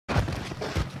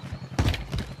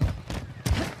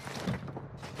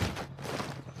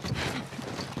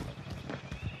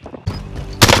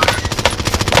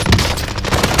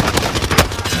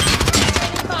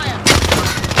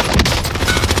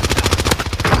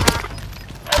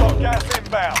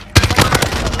inbound.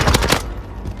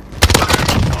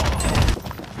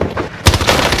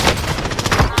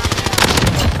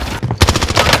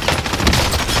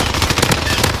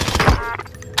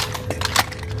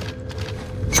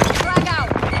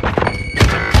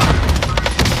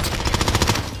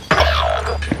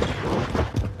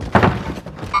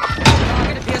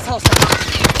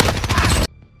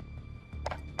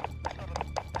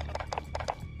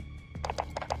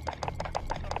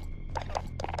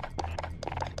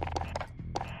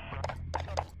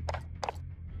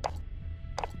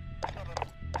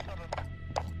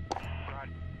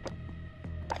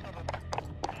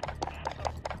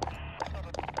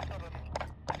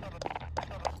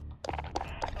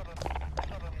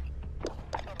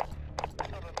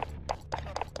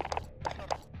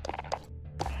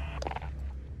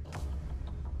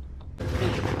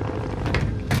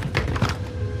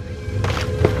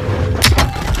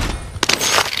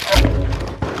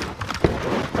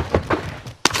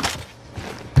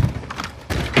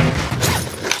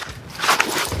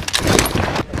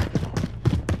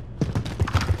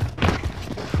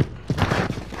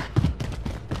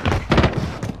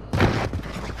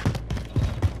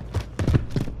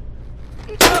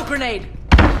 Grenade!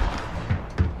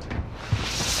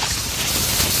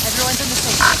 Everyone's in the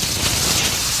safe.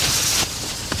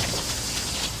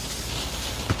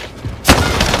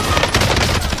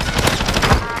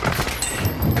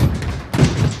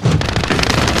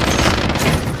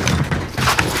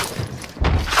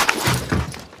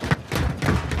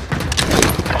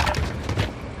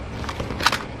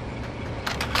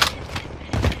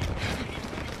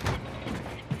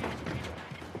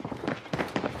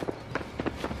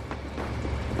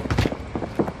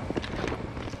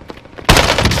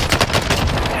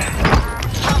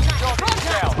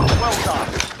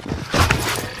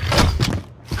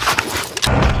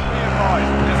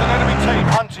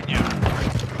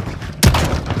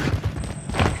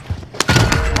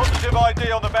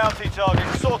 ID on the bounty target.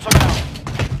 Sort them out.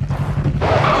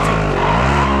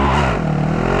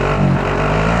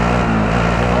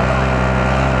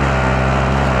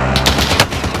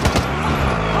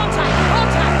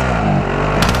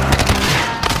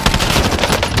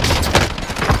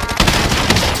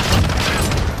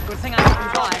 Good thing I can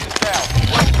fly.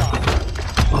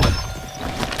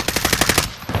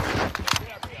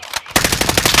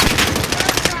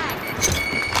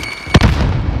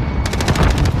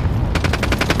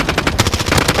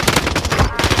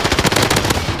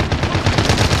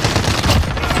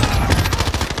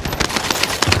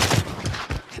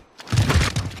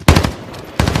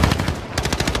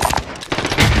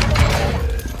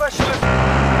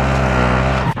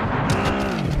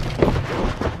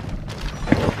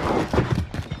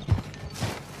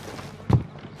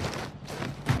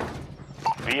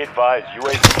 Be advised,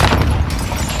 UAV.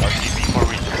 RTB for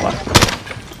resupply.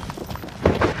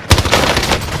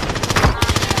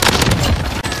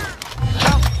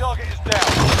 Bounty target is down.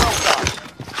 Well done.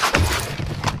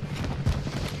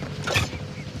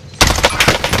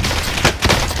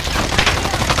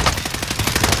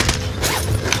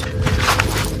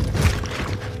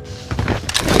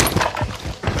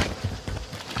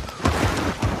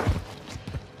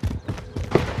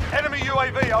 Enemy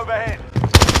UAV overhead.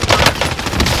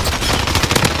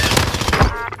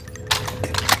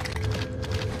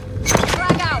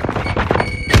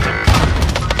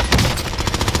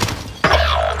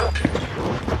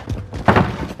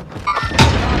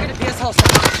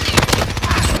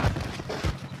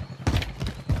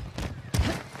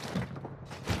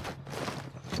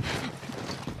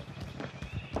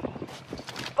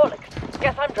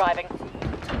 Guess I'm driving.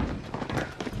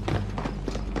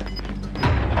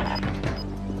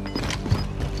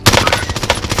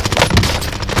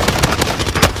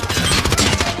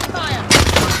 Fire!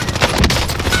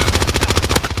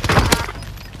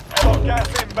 Got gas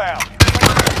inbound.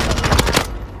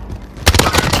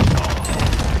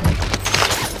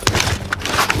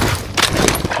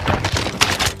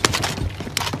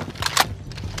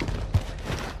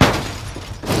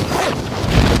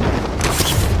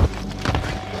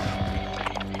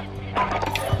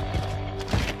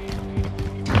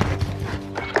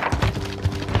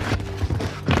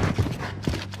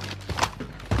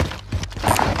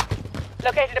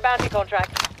 Located a bounty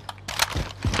contract.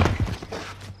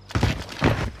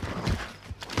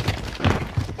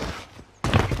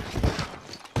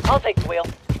 I'll take the wheel.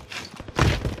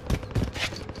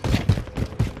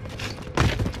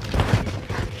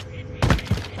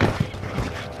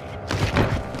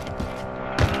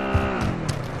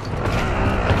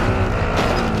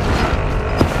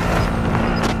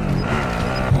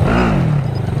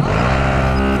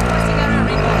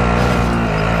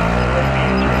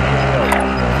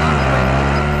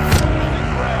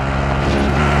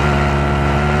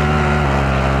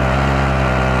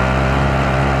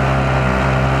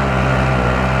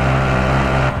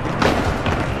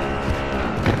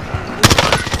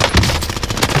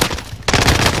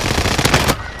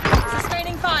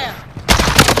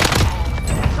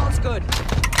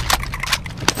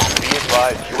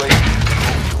 advised, UAV.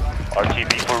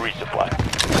 RTB for resupply.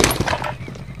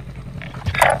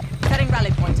 Setting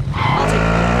rally point. I'll take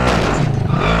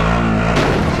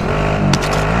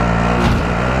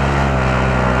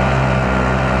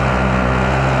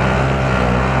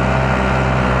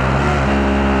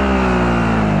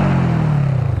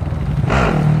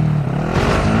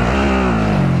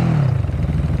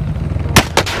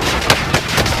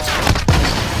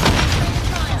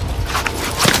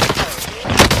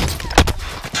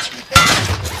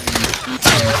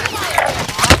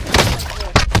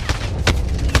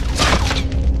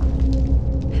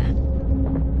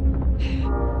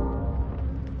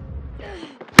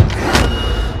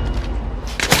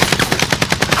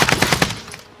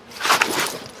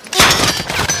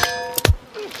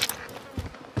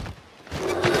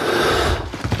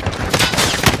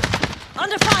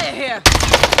under fire here!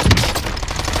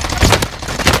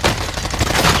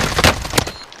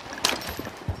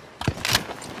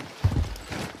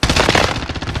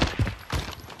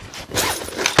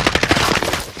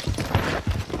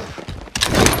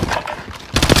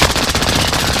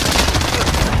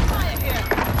 Fire here!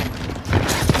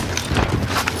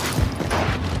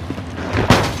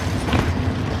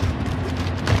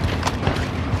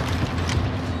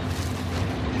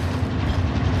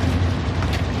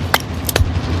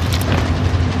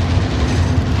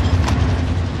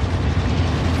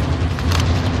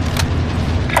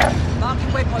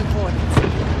 Marking waypoint coordinates.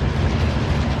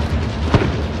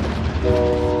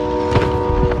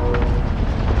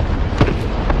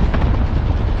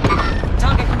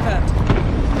 Target confirmed.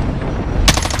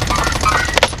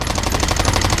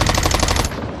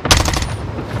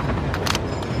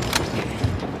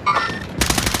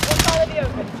 We'll follow the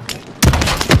open.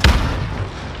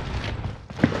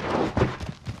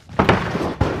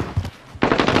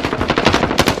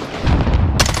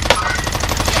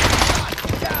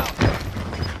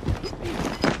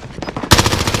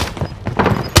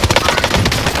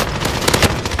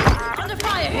 Under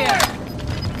fire here!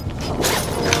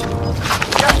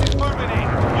 Gas is moving in.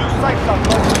 Use safe zone.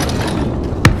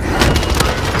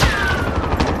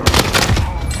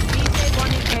 EK1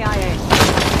 EKIA.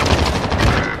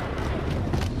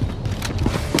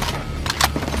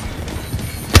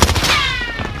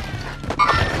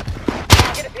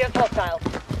 Target appears hostile.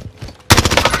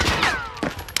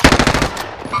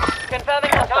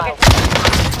 Confirming hostile.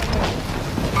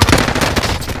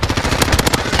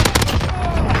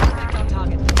 On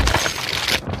target.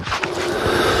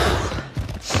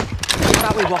 How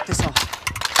about we walk this off?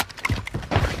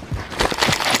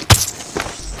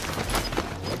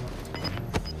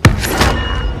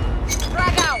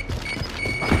 Frag out!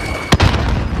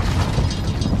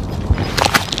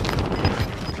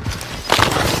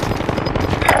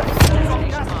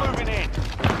 Gas moving in.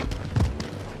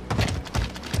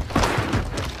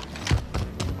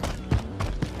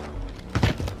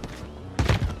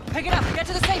 Pick it up, get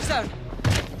to the safe zone.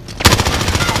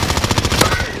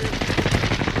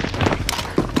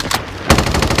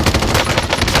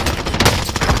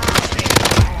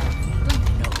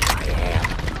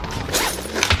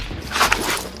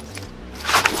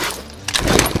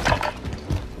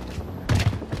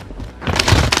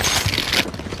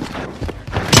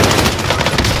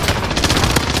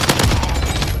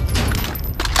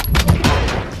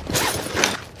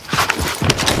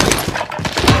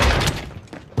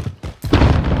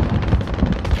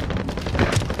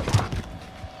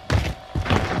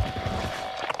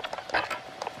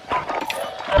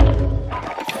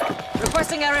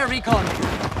 Requesting area recon.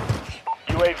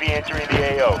 UAV entering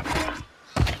the AO.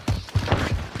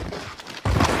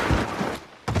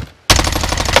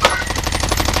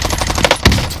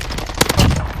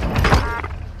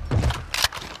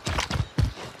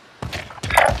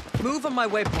 Move on my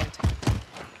waypoint.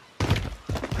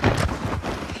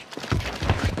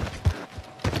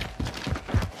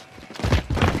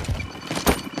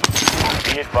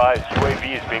 Be advised, UAV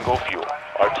is bingo fuel.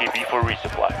 RTB for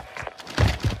resupply.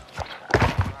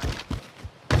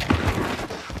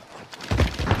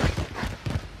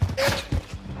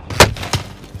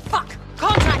 Fuck!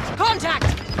 Contact! Contact!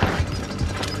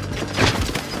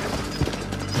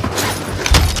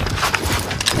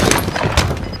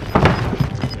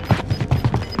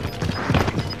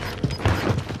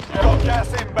 Got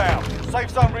gas inbound. Safe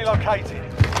zone relocated.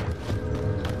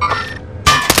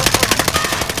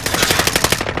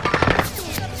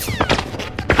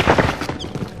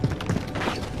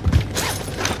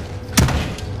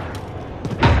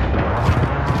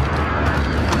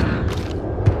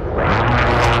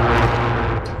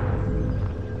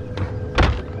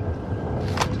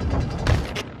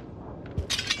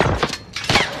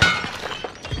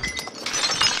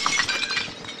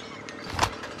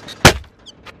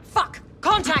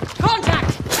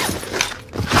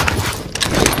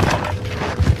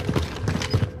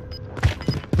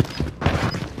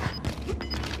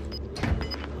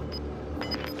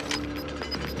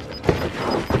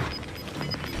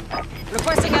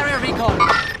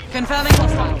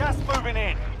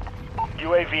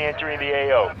 UAV entering the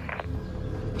AO.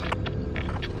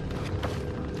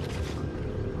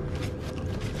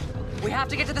 We have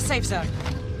to get to the safe zone.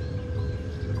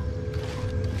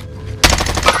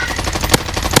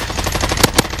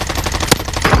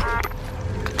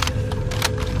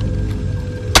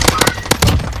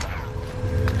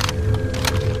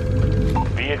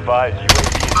 Be advised,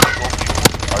 UAV is single fuel.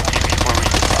 RTV for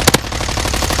resupply.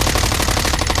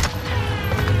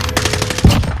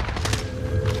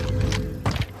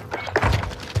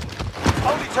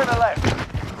 Only to the left.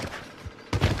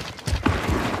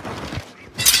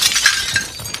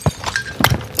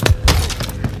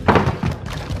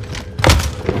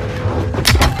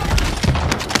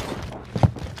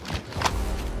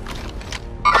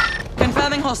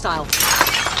 Confirming hostile.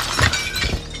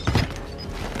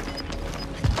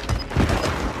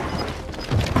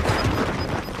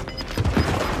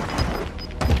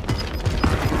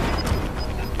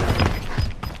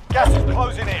 Gas is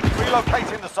closing in.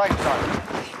 Relocating the safe zone.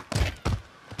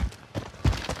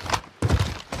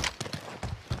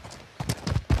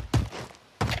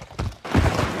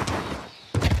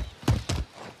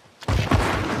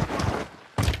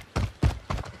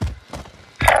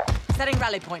 Setting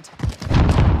rally point.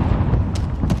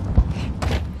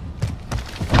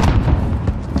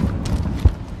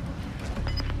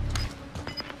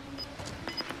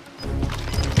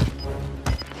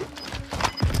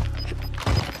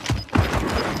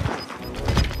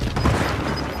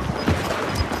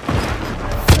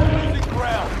 Losing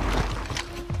ground.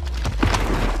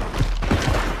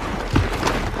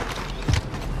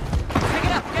 Pick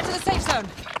it up. Get to the safe zone.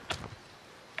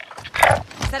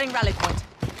 Setting rally point.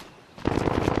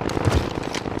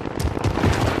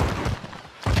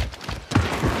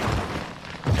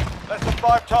 Less than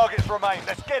 5 targets remain.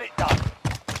 Let's get it done.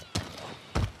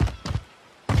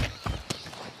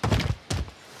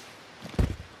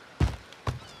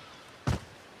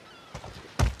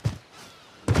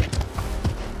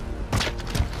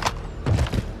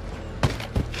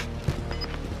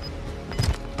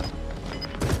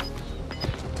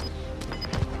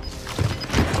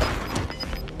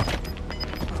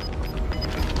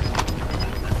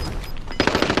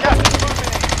 Gas is moving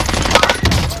in.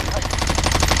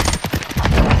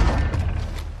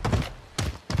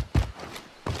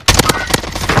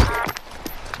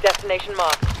 Destination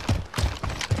marked.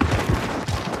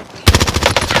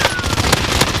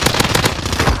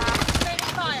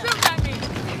 Shoot at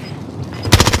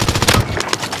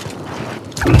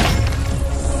me!